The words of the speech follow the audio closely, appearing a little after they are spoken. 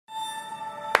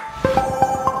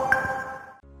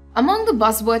Among the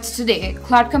buzzwords today,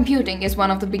 cloud computing is one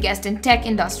of the biggest in tech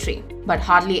industry, but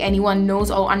hardly anyone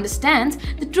knows or understands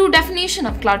the true definition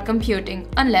of cloud computing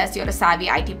unless you're a savvy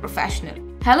IT professional.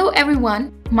 Hello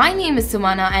everyone, my name is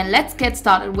Sumana and let's get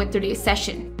started with today's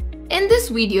session. In this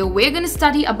video, we're going to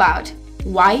study about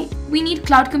why we need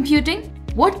cloud computing,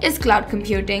 what is cloud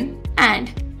computing,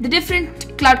 and the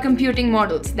different cloud computing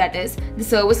models, that is, the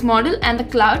service model and the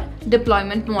cloud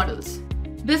deployment models.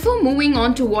 Before moving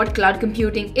on to what cloud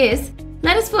computing is,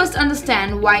 let us first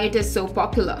understand why it is so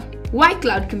popular. Why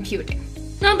cloud computing?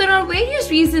 Now, there are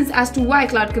various reasons as to why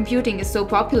cloud computing is so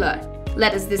popular.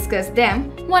 Let us discuss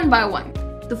them one by one.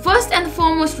 The first and the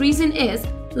foremost reason is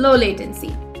low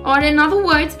latency, or in other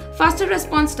words, faster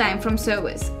response time from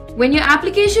servers. When your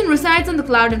application resides on the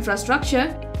cloud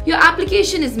infrastructure, your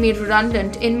application is made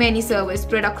redundant in many servers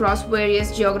spread across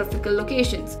various geographical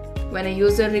locations. When a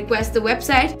user requests the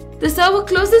website, the server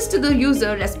closest to the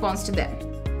user responds to them.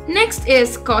 Next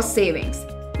is cost savings.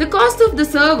 The cost of the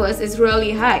servers is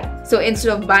really high, so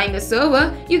instead of buying a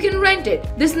server, you can rent it.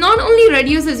 This not only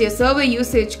reduces your server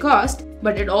usage cost,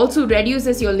 but it also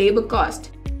reduces your labor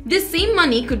cost. This same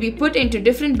money could be put into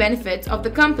different benefits of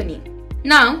the company.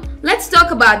 Now, let's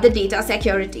talk about the data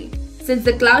security. Since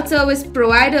the cloud service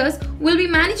providers will be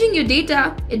managing your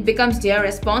data, it becomes their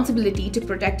responsibility to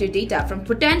protect your data from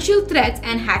potential threats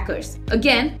and hackers.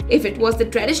 Again, if it was the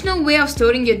traditional way of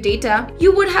storing your data,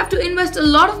 you would have to invest a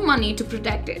lot of money to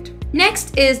protect it.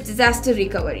 Next is disaster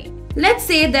recovery. Let's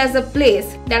say there's a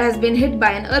place that has been hit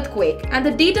by an earthquake and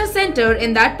the data center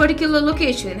in that particular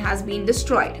location has been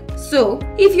destroyed. So,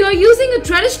 if you are using a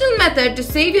traditional method to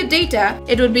save your data,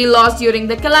 it would be lost during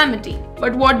the calamity.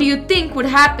 But what do you think would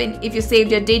happen if you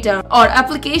saved your data or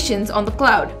applications on the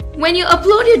cloud? When you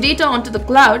upload your data onto the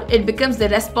cloud, it becomes the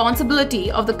responsibility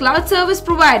of the cloud service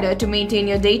provider to maintain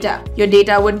your data. Your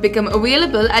data would become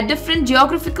available at different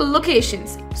geographical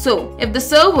locations. So, if the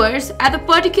servers at the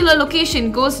particular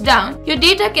location goes down, your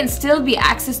data can still be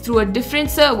accessed through a different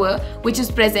server which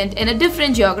is present in a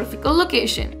different geographical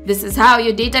location. This is how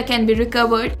your data can be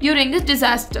recovered during a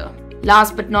disaster.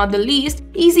 Last but not the least,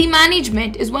 easy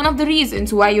management is one of the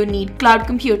reasons why you need cloud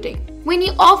computing. When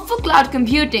you opt for cloud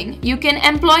computing, you can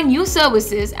employ new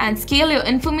services and scale your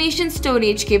information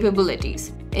storage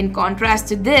capabilities. In contrast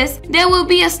to this, there will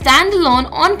be a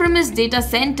standalone on-premise data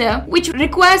center which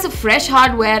requires a fresh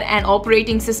hardware and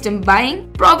operating system buying,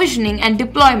 provisioning and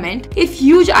deployment if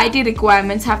huge IT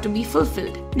requirements have to be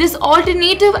fulfilled. This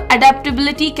alternative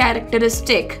adaptability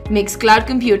characteristic makes cloud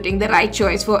computing the right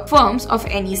choice for firms of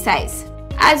any size.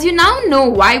 As you now know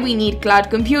why we need cloud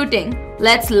computing,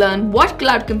 let's learn what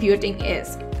cloud computing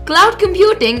is. Cloud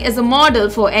computing is a model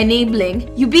for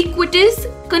enabling ubiquitous,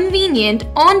 convenient,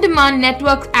 on-demand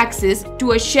network access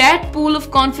to a shared pool of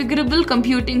configurable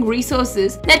computing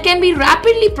resources that can be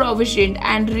rapidly provisioned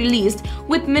and released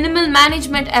with minimal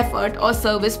management effort or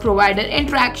service provider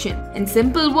interaction. In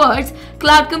simple words,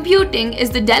 cloud computing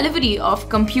is the delivery of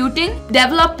computing,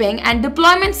 developing, and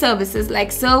deployment services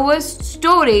like servers,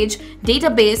 storage,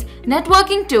 database,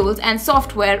 networking tools, and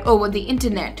software over the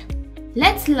internet.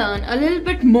 Let's learn a little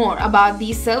bit more about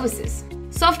these services.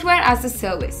 Software as a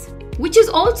service, which is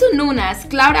also known as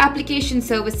cloud application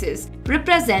services,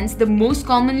 represents the most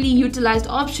commonly utilized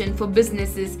option for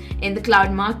businesses in the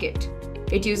cloud market.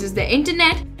 It uses the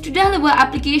internet to deliver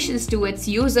applications to its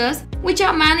users, which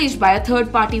are managed by a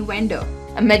third-party vendor.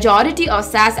 A majority of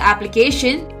SaaS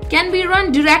applications can be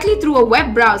run directly through a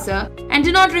web browser and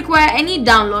do not require any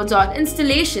downloads or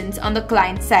installations on the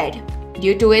client side.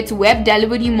 Due to its web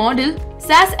delivery model,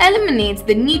 SaaS eliminates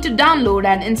the need to download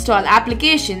and install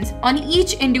applications on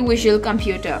each individual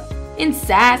computer. In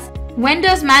SaaS,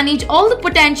 vendors manage all the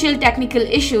potential technical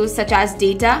issues such as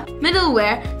data,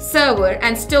 middleware, server,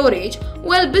 and storage,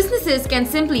 while businesses can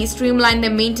simply streamline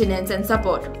their maintenance and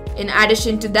support. In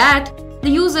addition to that, the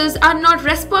users are not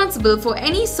responsible for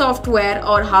any software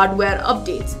or hardware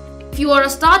updates. If you are a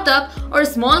startup or a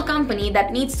small company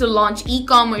that needs to launch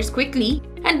e-commerce quickly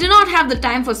and do not have the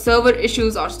time for server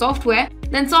issues or software,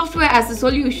 then software as a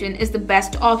solution is the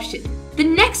best option. The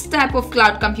next type of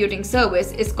cloud computing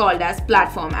service is called as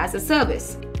platform as a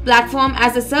service. Platform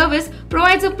as a service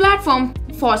provides a platform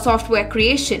for software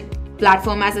creation.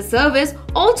 Platform as a service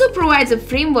also provides a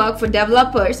framework for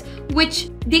developers which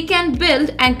they can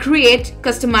build and create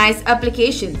customized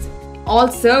applications. All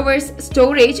servers,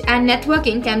 storage, and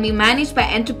networking can be managed by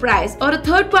enterprise or a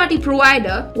third-party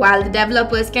provider, while the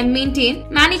developers can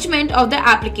maintain management of the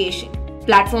application.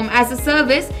 Platform as a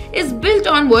service is built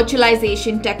on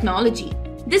virtualization technology.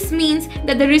 This means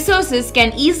that the resources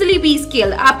can easily be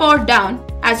scaled up or down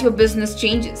as your business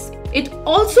changes. It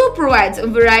also provides a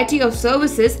variety of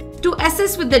services to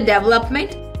assist with the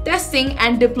development, testing,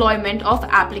 and deployment of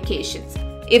applications.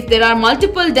 If there are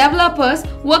multiple developers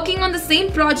working on the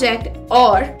same project,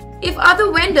 or if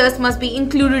other vendors must be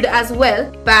included as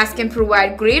well, PaaS can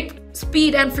provide great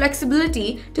speed and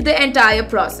flexibility to the entire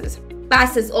process.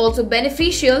 PaaS is also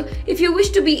beneficial if you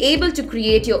wish to be able to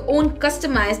create your own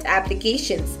customized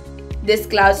applications. This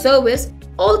cloud service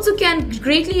also can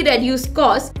greatly reduce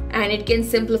costs, and it can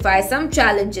simplify some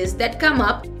challenges that come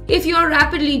up if you are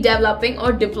rapidly developing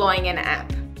or deploying an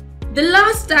app. The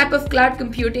last type of cloud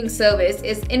computing service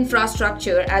is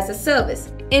infrastructure as a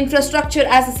service. Infrastructure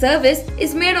as a service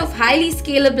is made of highly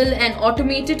scalable and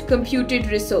automated computed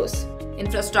resource.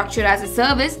 Infrastructure as a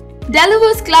service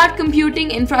delivers cloud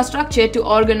computing infrastructure to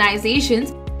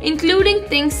organizations, including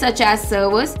things such as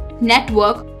servers,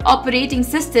 network, operating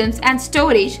systems, and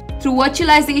storage through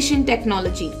virtualization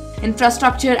technology.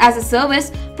 Infrastructure as a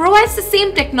service provides the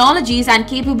same technologies and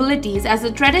capabilities as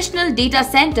a traditional data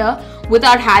center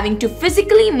without having to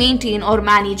physically maintain or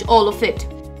manage all of it.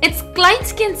 Its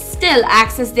clients can still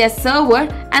access their server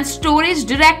and storage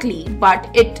directly, but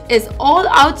it is all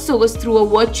outsourced through a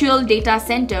virtual data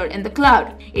center in the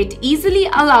cloud. It easily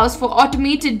allows for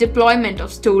automated deployment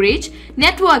of storage,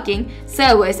 networking,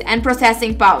 servers, and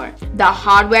processing power. The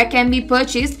hardware can be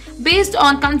purchased based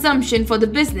on consumption for the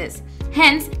business.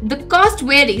 Hence, the cost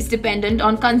varies dependent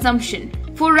on consumption.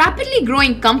 For rapidly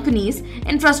growing companies,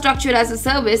 infrastructure as a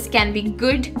service can be a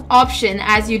good option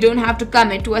as you don't have to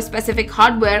commit to a specific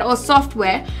hardware or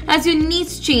software as your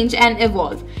needs change and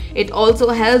evolve. It also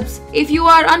helps if you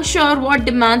are unsure what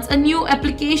demands a new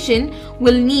application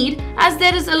will need, as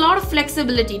there is a lot of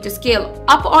flexibility to scale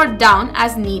up or down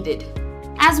as needed.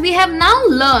 As we have now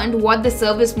learned what the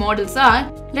service models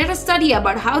are, let us study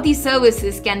about how these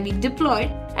services can be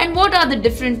deployed and what are the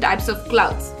different types of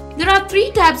clouds. There are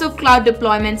three types of cloud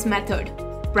deployments method: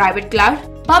 private cloud,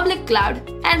 public cloud,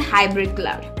 and hybrid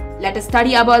cloud. Let us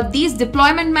study about these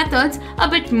deployment methods a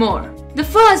bit more. The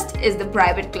first is the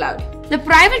private cloud. The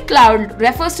private cloud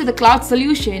refers to the cloud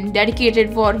solution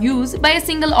dedicated for use by a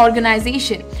single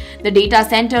organization. The data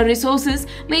center resources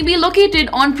may be located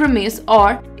on-premise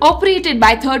or operated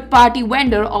by third-party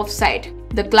vendor off-site.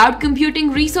 The cloud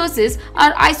computing resources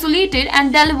are isolated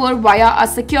and delivered via a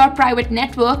secure private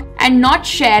network and not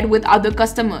shared with other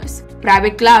customers.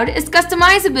 Private cloud is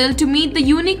customizable to meet the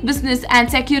unique business and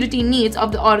security needs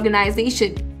of the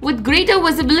organization. With greater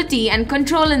visibility and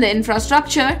control in the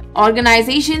infrastructure,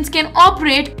 organizations can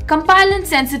operate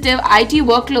compliance-sensitive IT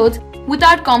workloads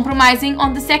without compromising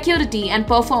on the security and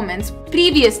performance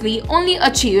previously only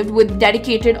achieved with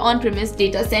dedicated on-premise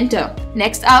data center.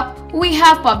 Next up, we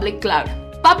have public cloud.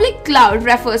 Public cloud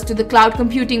refers to the cloud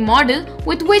computing model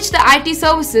with which the IT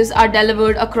services are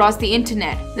delivered across the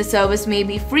internet. The service may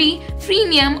be free,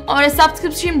 freemium, or a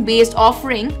subscription-based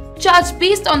offering charged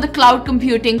based on the cloud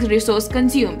computing resource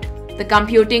consumed. The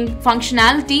computing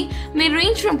functionality may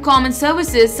range from common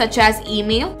services such as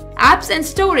email, apps, and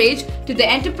storage to the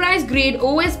enterprise-grade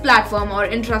OS platform or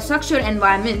infrastructure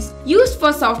environments used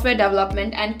for software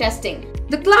development and testing.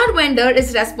 The cloud vendor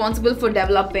is responsible for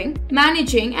developing,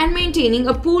 managing, and maintaining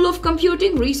a pool of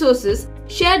computing resources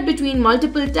shared between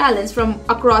multiple talents from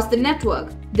across the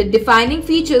network. The defining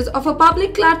features of a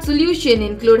public cloud solution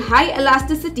include high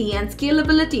elasticity and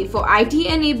scalability for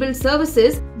IT-enabled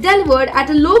services delivered at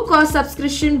a low-cost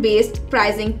subscription-based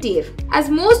pricing tier. As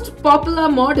most popular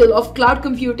model of cloud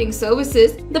computing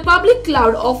services, the public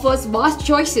cloud offers vast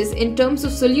choices in terms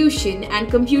of solution and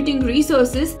computing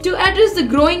resources to address the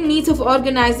growing needs of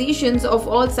organizations of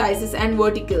all sizes and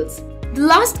verticals. The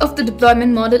last of the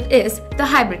deployment model is the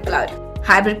hybrid cloud.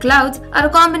 Hybrid clouds are a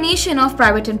combination of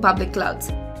private and public clouds.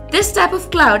 This type of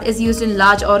cloud is used in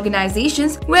large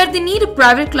organizations where they need a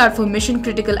private cloud for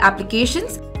mission-critical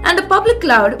applications and a public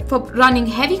cloud for running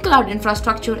heavy cloud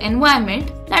infrastructure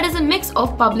environment that is a mix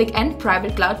of public and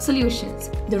private cloud solutions.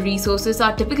 The resources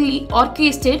are typically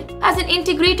orchestrated as an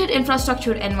integrated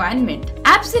infrastructure environment.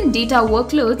 Apps and data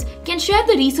workloads can share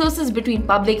the resources between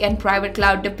public and private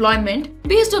cloud deployment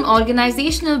based on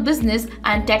organizational business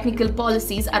and technical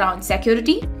policies around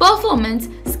security, performance,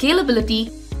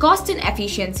 scalability, cost and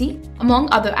efficiency,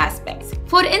 among other aspects.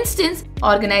 For instance,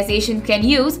 organizations can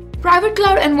use private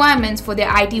cloud environments for their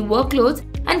IT workloads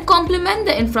and complement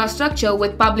the infrastructure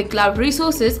with public cloud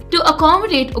resources to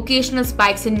accommodate occasional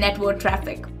spikes in network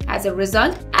traffic. As a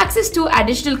result, access to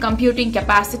additional computing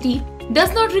capacity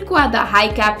does not require the high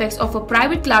capex of a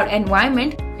private cloud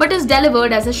environment but is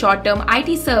delivered as a short-term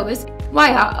IT service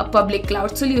via a public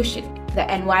cloud solution.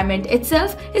 The environment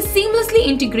itself is seamlessly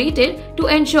integrated to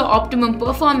ensure optimum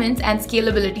performance and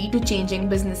scalability to changing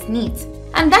business needs.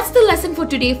 And that's the lesson for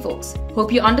today, folks.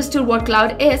 Hope you understood what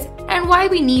cloud is and why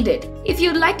we need it. If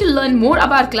you'd like to learn more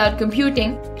about cloud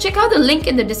computing, check out the link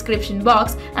in the description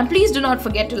box, and please do not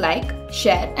forget to like,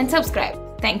 share, and subscribe.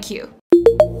 Thank you.